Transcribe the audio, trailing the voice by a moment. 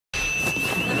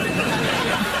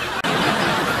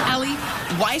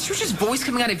Why is Trisha's voice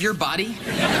coming out of your body?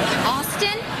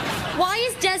 Austin, why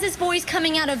is Dez's voice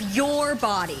coming out of your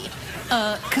body?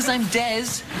 'Cause I'm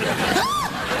Dez.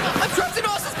 I'm trapped in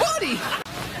Austin's body!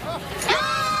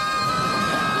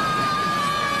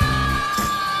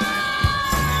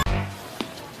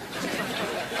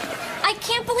 I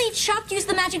can't believe Chuck used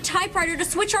the magic typewriter to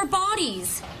switch our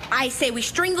bodies. I say we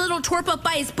string the little twerp up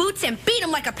by his boots and beat him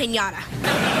like a piñata.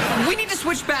 We need to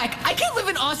switch back. I can't live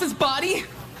in Austin's body.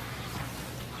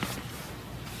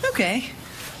 Okay.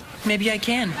 Maybe I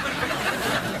can.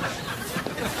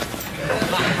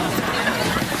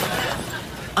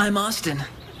 I'm Austin.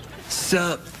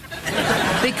 Sup?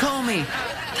 They call me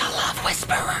the Love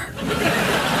Whisperer.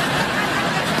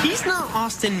 He's not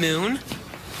Austin Moon.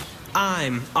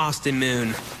 I'm Austin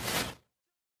Moon.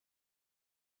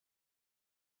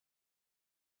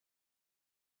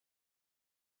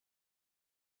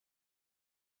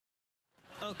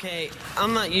 Okay,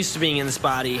 I'm not used to being in this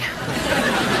body.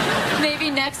 Maybe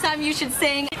next time you should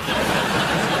sing.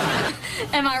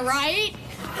 Am I right?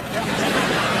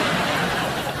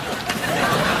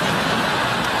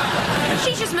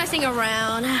 She's just messing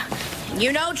around.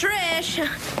 You know Trish.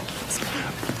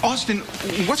 Austin,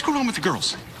 what's going on with the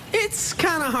girls? It's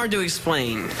kind of hard to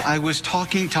explain. I was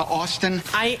talking to Austin.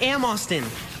 I am Austin.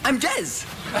 I'm Dez.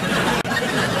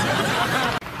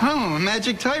 Oh, a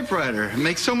magic typewriter. It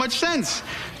makes so much sense.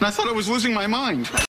 And I thought I was losing my mind.